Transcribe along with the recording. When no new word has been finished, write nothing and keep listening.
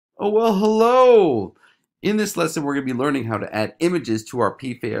Oh, well, hello! In this lesson, we're going to be learning how to add images to our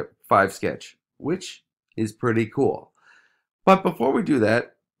P5 sketch, which is pretty cool. But before we do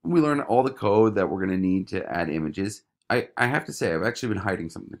that, we learn all the code that we're going to need to add images. I have to say, I've actually been hiding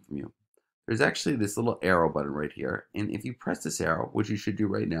something from you. There's actually this little arrow button right here, and if you press this arrow, which you should do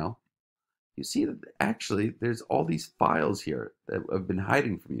right now, you see that actually there's all these files here that have been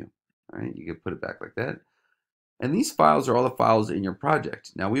hiding from you. All right, you can put it back like that. And these files are all the files in your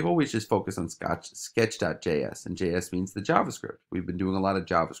project. Now, we've always just focused on sketch.js, and JS means the JavaScript. We've been doing a lot of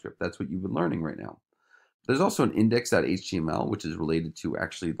JavaScript. That's what you've been learning right now. There's also an index.html, which is related to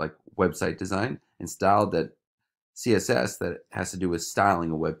actually like website design, and style.css that has to do with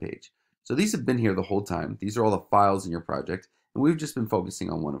styling a web page. So these have been here the whole time. These are all the files in your project, and we've just been focusing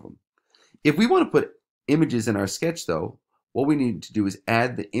on one of them. If we want to put images in our sketch, though, what we need to do is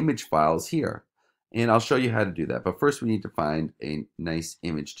add the image files here. And I'll show you how to do that. But first we need to find a nice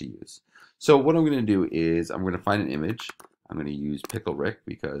image to use. So what I'm going to do is I'm going to find an image. I'm going to use Pickle Rick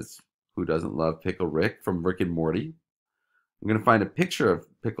because who doesn't love Pickle Rick from Rick and Morty? I'm going to find a picture of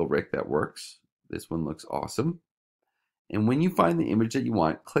Pickle Rick that works. This one looks awesome. And when you find the image that you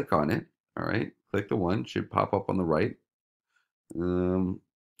want, click on it. All right, click the one. Should pop up on the right. Oh,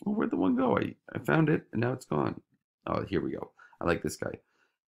 where'd the one go? I found it and now it's gone. Oh, here we go. I like this guy.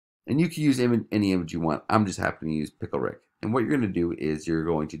 And you can use any image you want. I'm just happy to use Pickle Rick. And what you're going to do is you're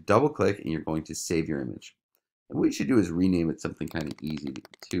going to double click and you're going to save your image. And what you should do is rename it something kind of easy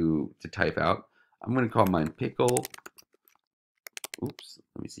to type out. I'm going to call mine Pickle. Oops,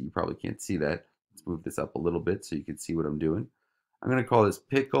 let me see. You probably can't see that. Let's move this up a little bit so you can see what I'm doing. I'm going to call this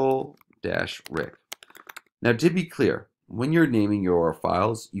Pickle-Rick. Now, to be clear, when you're naming your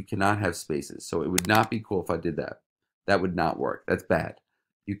files, you cannot have spaces. So it would not be cool if I did that. That would not work. That's bad.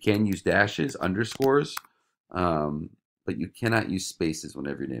 You can use dashes, underscores, but you cannot use spaces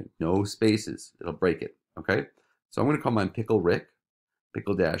whenever you're naming. No spaces. It'll break it. Okay? So I'm going to call mine Pickle Rick,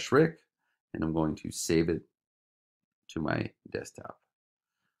 Pickle-Rick, and I'm going to save it to my desktop.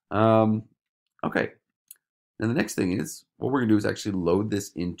 Okay. Now the next thing is, what we're going to do is actually load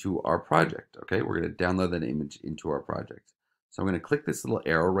this into our project. Okay? We're going to download that image into our project. So I'm going to click this little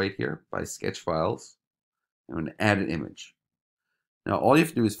arrow right here by Sketch Files. I'm going to add an image. Now, all you have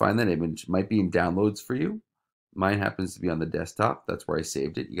to do is find that image. It might be in downloads for you. Mine happens to be on the desktop. That's where I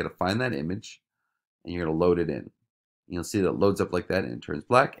saved it. You got to find that image, and you're going to load it in. You'll see that it loads up like that, and it turns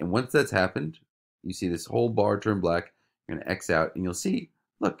black. And once that's happened, you see this whole bar turn black. You're going to X out, and you'll see,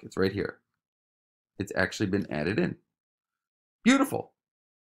 look, it's right here. It's actually been added in. Beautiful.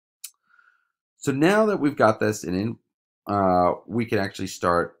 So now that we've got this in, we can actually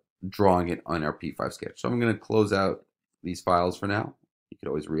start drawing it on our P5 sketch. So I'm going to close out these files for now. You could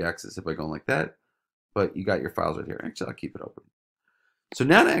always re-access it by going like that, but you got your files right here. Actually, I'll keep it open. So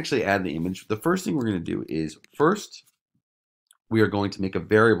now to actually add the image, the first thing we're going to do is first, we are going to make a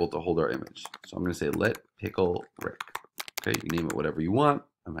variable to hold our image. So I'm going to say let Pickle Rick. Okay, you name it whatever you want.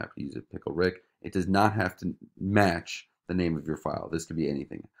 I'm happy to use it Pickle Rick. It does not have to match the name of your file. This could be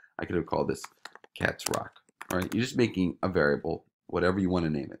anything. I could have called this Cats Rock. All right, you're just making a variable, whatever you want to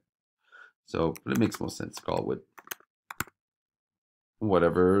name it. So, but it makes most sense to call it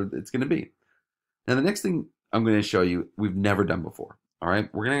whatever it's going to be. Now, the next thing I'm going to show you, we've never done before. All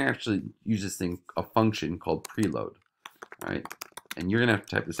right, we're going to actually use this thing, a function called preload. All right, and you're going to have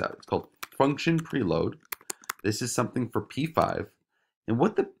to type this out. It's called function preload. This is something for P5. And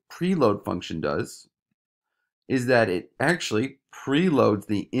what the preload function does is that it actually preloads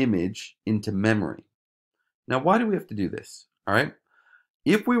the image into memory. Now, why do we have to do this? All right,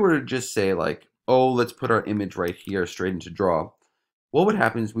 if we were to just say like, oh, let's put our image right here straight into draw, what would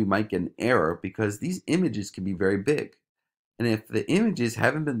happen is we might get an error because these images can be very big. And if the images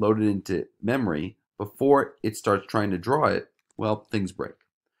haven't been loaded into memory before it starts trying to draw it, well, things break.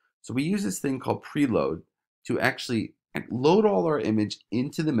 So we use this thing called preload to actually load all our image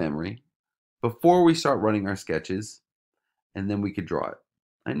into the memory before we start running our sketches, and then we could draw it.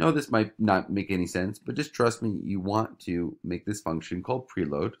 I know this might not make any sense, but just trust me, you want to make this function called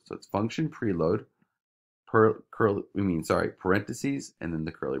preload. So it's function preload, parentheses, and then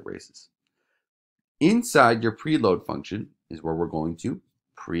the curly braces. Inside your preload function is where we're going to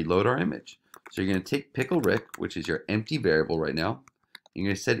preload our image. So you're going to take Pickle Rick, which is your empty variable right now. You're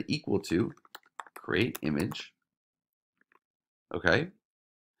going to set it equal to createImg. Okay?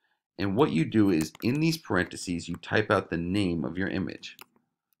 And what you do is in these parentheses, you type out the name of your image.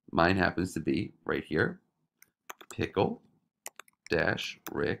 Mine happens to be right here, pickle-rick.png.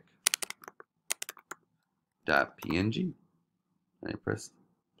 And I press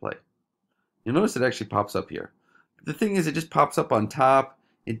play. You'll notice it actually pops up here. The thing is, it just pops up on top.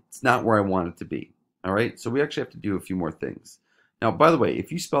 it's not where I want it to be. All right, so we actually have to do a few more things. Now, by the way,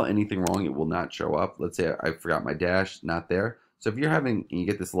 if you spell anything wrong, it will not show up. Let's say I forgot my dash, not there. So if you're having, and you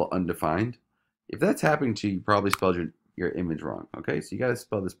get this little undefined, if that's happening to you, you probably spelled your image wrong. Okay, so you got to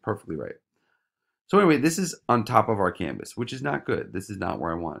spell this perfectly right. So anyway, this is on top of our canvas, which is not good. This is not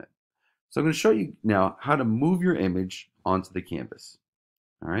where I want it. So I'm going to show you now how to move your image onto the canvas.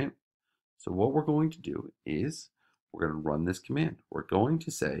 All right, so what we're going to do is we're going to run this command. We're going to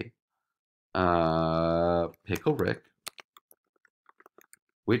say pickle Rick,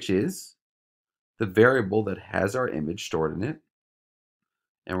 which is the variable that has our image stored in it.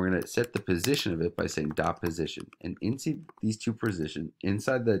 And we're going to set the position of it by saying dot position. And inside these two positions,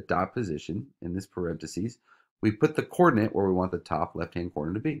 inside the dot position, in this parentheses, we put the coordinate where we want the top left-hand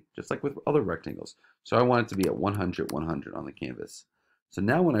corner to be, just like with other rectangles. So I want it to be at 100, 100 on the canvas. So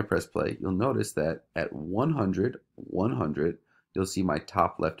now when I press play, you'll notice that at 100, 100, you'll see my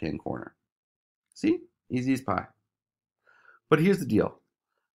top left-hand corner. See? Easy as pie. But here's the deal.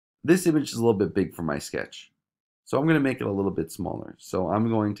 This image is a little bit big for my sketch. So I'm going to make it a little bit smaller. So I'm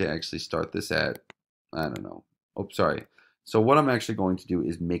going to actually start this at, I don't know. Oh, sorry. So what I'm actually going to do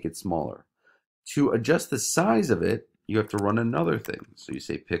is make it smaller. To adjust the size of it, you have to run another thing. So you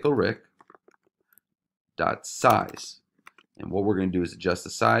say pickle Rick dot size. And what we're going to do is adjust the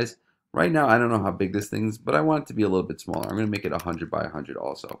size. Right now, I don't know how big this thing is, but I want it to be a little bit smaller. I'm going to make it 100 by 100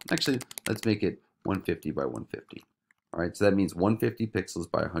 also. Actually, let's make it 150 by 150. All right, so that means 150 pixels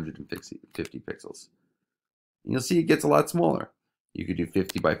by 150 pixels. And you'll see it gets a lot smaller. You could do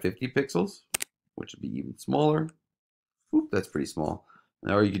 50 by 50 pixels, which would be even smaller. Oop, that's pretty small.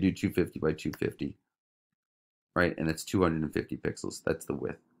 Or you could do 250 by 250, right? And it's 250 pixels. That's the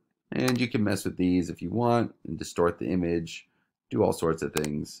width. And you can mess with these if you want and distort the image, do all sorts of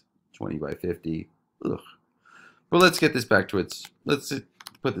things. 20 by 50. Ugh. But let's get this back to let's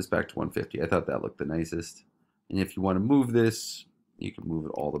put this back to 150. I thought that looked the nicest. And if you want to move this, you can move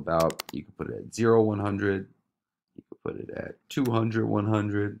it all about. You can put it at 0, 100. You can put it at 200,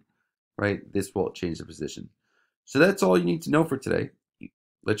 100, right? This will change the position. So that's all you need to know for today.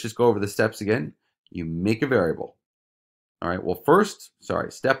 Let's just go over the steps again. You make a variable. All right, well,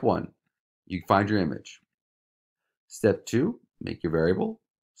 step 1, you find your image. Step 2, make your variable.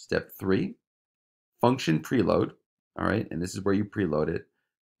 Step 3, function preload. All right, and this is where you preload it.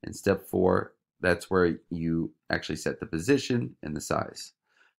 And step 4, that's where you actually set the position and the size.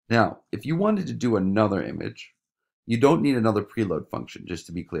 Now, if you wanted to do another image, you don't need another preload function, just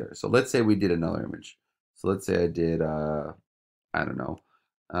to be clear. So let's say we did another image. So let's say I did, I don't know,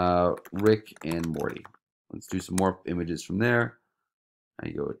 Rick and Morty. Let's do some more images from there. I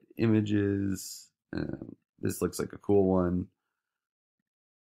go with images. This looks like a cool one.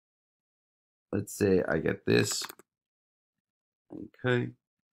 Let's say I get this. Okay.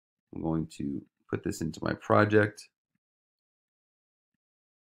 I'm going to put this into my project.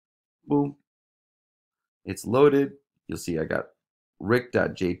 Boom. It's loaded. You'll see I got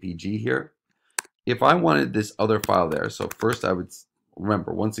rick.jpg here. If I wanted this other file there, so first I would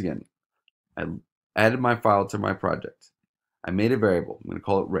remember, once again, I added my file to my project. I made a variable. I'm going to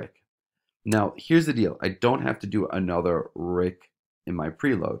call it Rick. Now, here's the deal. I don't have to do another Rick in my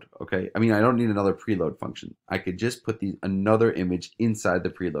preload, okay? I mean, I don't need another preload function. I could just put another image inside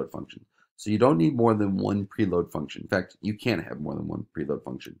the preload function. So you don't need more than one preload function. In fact, you can't have more than one preload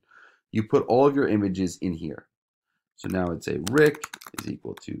function. You put all of your images in here. So now I'd say Rick is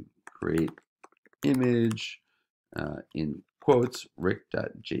equal to createImg in quotes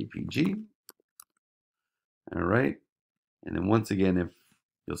rick.jpg. All right. And then once again, if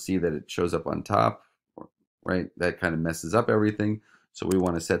you'll see that it shows up on top, right? That kind of messes up everything. So we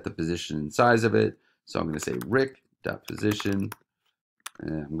want to set the position and size of it. So I'm going to say rick.position,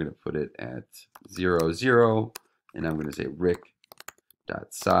 and I'm going to put it at 0, 0, and I'm going to say rick.size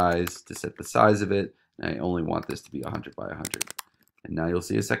to set the size of it. And I only want this to be 100 by 100. And now you'll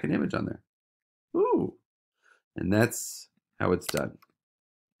see a second image on there. Ooh. And that's how it's done.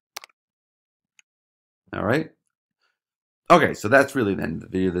 All right. Okay, so that's really the end of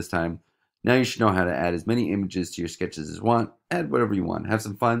the video this time. Now you should know how to add as many images to your sketches as you want. Add whatever you want. Have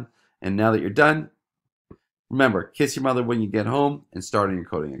some fun. And now that you're done, remember, kiss your mother when you get home and start on your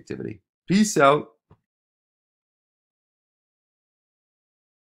coding activity. Peace out.